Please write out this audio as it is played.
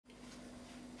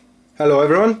Hello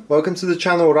everyone, welcome to the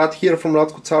channel. Rad here from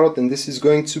Radko Tarot, and this is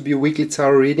going to be a weekly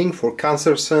tarot reading for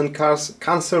Cancer Sun,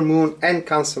 Cancer Moon and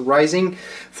Cancer Rising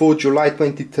for July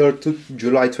 23rd to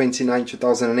July 29,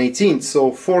 2018.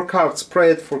 So 4 cards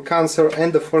spread for Cancer,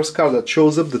 and the first card that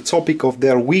shows up the topic of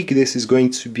their week, this is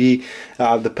going to be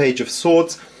the Page of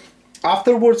Swords.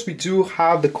 Afterwards we do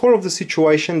have the core of the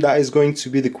situation, that is going to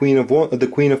be the Queen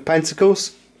of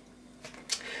Pentacles.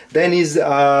 Then is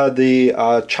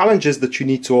the challenges that you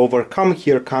need to overcome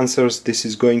here, Cancers. This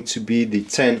is going to be the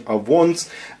Ten of Wands,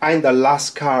 and the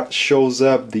last card shows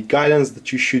up the guidance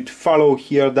that you should follow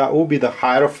here. That will be the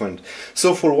Hierophant.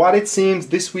 So for what it seems,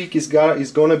 this week is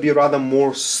going to be rather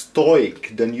more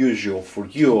stoic than usual for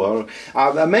you.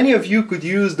 Many of you could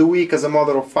use the week, as a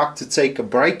matter of fact, to take a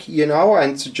break, you know,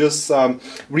 and to just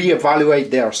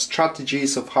reevaluate their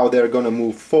strategies of how they're going to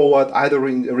move forward, either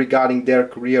regarding their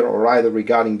career or either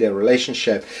regarding their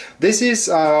relationship. This is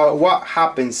what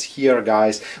happens here,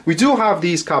 guys. We do have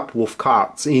these couple of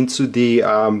cards into the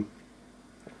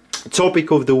topic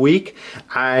of the week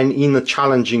and in a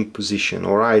challenging position.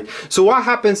 All right, so what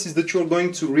happens is that you're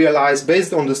going to realize,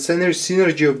 based on the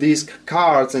synergy of these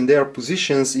cards and their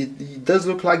positions, it does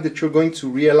look like that you're going to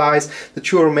realize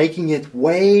that you are making it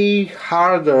way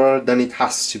harder than it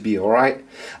has to be. All right,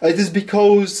 it is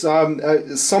because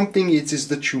something it is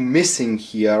that you're missing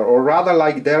here, or rather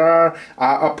like there are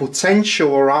a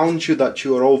potential around you that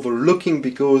you are overlooking,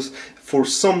 because for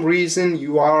some reason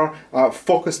you are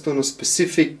focused on a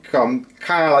specific kind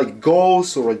of like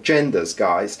goals or agendas,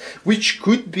 guys, which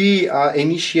could be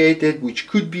initiated, which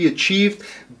could be achieved,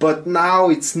 but now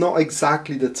it's not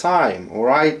exactly the time. All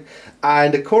right,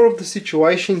 and the core of the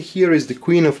situation here is the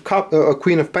Queen of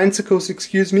Pentacles,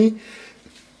 excuse me,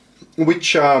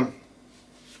 which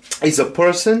is a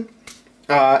person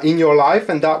in your life,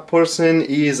 and that person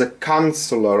is a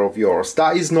counselor of yours.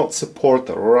 That is not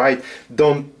supporter. All right,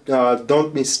 don't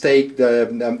mistake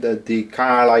the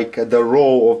kind of like the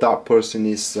role of that person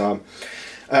is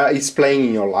playing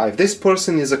in your life. This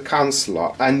person is a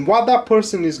counselor, and what that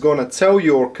person is gonna tell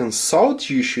you or consult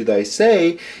you, should I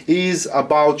say, is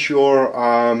about your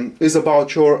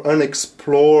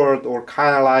unexplored, or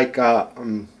kind of like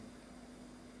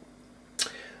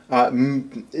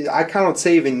I cannot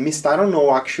say even missed, I don't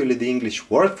know actually the English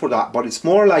word for that, but it's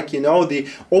more like, you know, the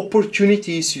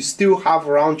opportunities you still have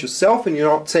around yourself and you're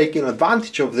not taking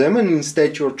advantage of them, and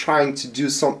instead you're trying to do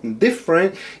something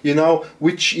different, you know,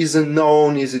 which isn't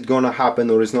known, is it gonna happen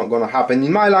or is not gonna happen.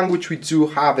 In my language we do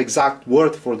have exact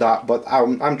word for that, but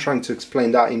I'm trying to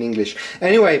explain that in English.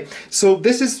 Anyway, so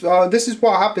this is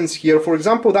what happens here. For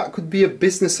example, that could be a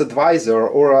business advisor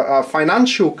or a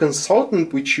financial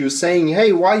consultant, which you're saying,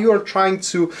 hey, why you are trying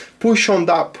to push on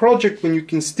that project when you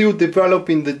can still develop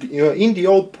in the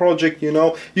old project, you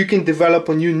know, you can develop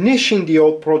a new niche in the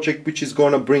old project which is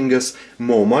going to bring us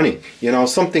more money, you know,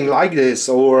 something like this.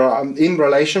 Or in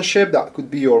relationship, that could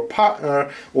be your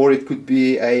partner, or it could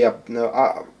be a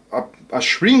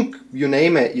shrink, you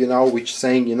name it, you know, which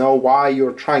saying, you know, why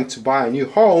you're trying to buy a new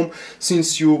home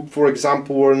since you, for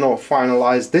example, were not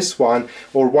finalized this one,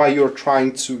 or why you're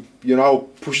trying to, you know,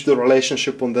 push the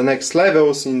relationship on the next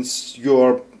level since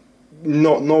you're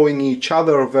not knowing each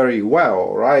other very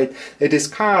well, right? It is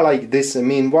kind of like this. I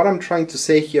mean, what I'm trying to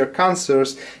say here,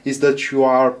 Cancers, is that you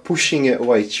are pushing it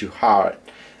way too hard,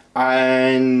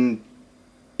 and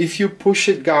if you push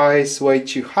it, guys, way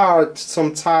too hard,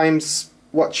 sometimes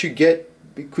what you get,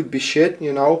 it could be shit,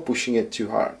 you know, pushing it too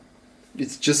hard.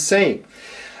 It's just saying.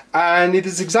 And it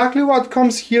is exactly what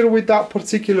comes here with that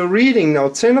particular reading. Now,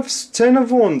 Ten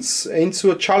of Wands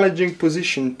into a challenging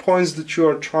position points that you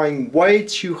are trying way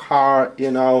too hard,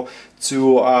 you know,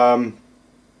 to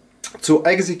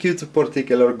execute a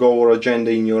particular goal or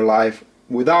agenda in your life,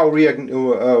 without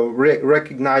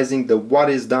recognizing that what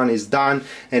is done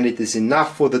and it is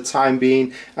enough for the time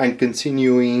being, and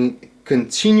continuing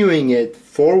it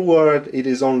forward, it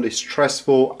is only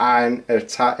stressful and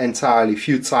entirely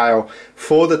futile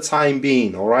for the time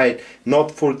being. All right, not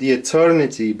for the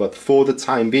eternity, but for the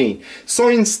time being. So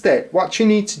instead, what you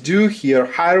need to do here,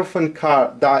 Hierophant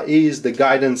card, that is the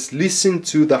guidance. Listen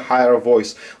to the higher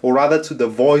voice, or rather to the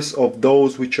voice of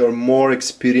those which are more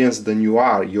experienced than you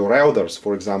are, your elders,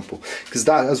 for example, because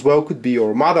that as well could be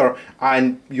your mother,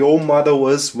 and your mother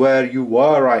was where you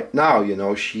were right now, you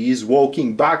know, she is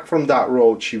walking back from that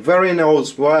road. She very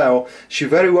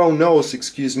well knows,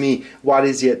 excuse me, what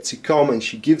is yet to come, and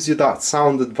she gives you that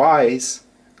sound advice,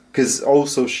 because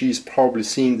also she's probably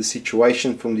seeing the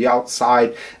situation from the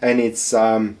outside, and it's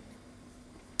and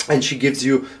she gives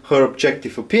you her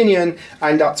objective opinion,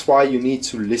 and that's why you need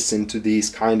to listen to these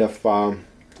kind of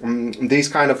these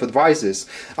kind of advices.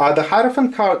 The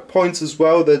Hierophant card points as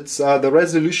well that the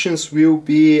resolutions will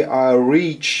be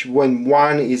reached when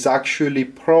one is actually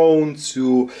prone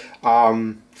to,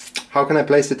 how can I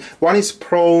place it? One is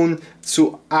prone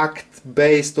to act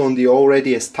based on the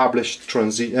already established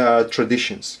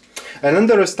traditions. And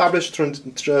under established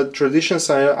traditions,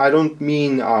 I don't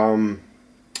mean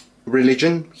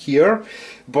religion here,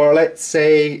 but let's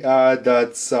say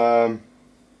that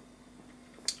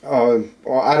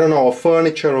I don't know, a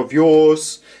furniture of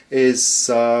yours is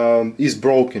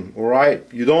broken, all right?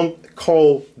 You don't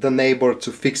call the neighbor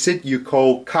to fix it, you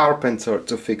call carpenter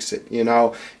to fix it, you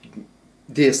know,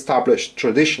 the established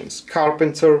traditions.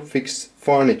 Carpenter fix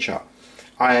furniture,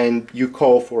 and you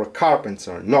call for a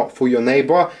carpenter, not for your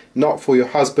neighbor, not for your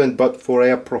husband, but for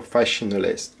a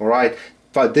professionalist, all right?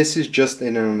 But this is just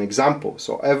in an example.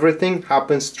 So everything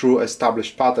happens through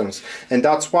established patterns, and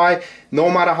that's why no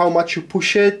matter how much you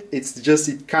push it,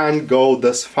 it can't go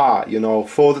this far, you know,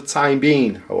 for the time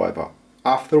being. However,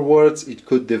 afterwards it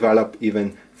could develop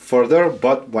even further,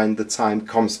 but when the time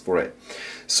comes for it.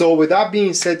 So with that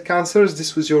being said, Cancers,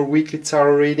 this was your weekly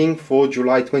tarot reading for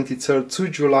July 23rd to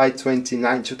July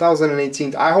 29,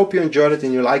 2018. I hope you enjoyed it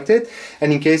and you liked it.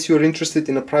 And in case you're interested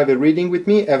in a private reading with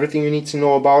me, everything you need to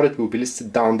know about it will be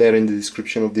listed down there in the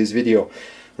description of this video.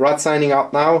 Rad signing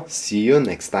out now. See you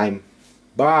next time.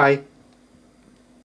 Bye.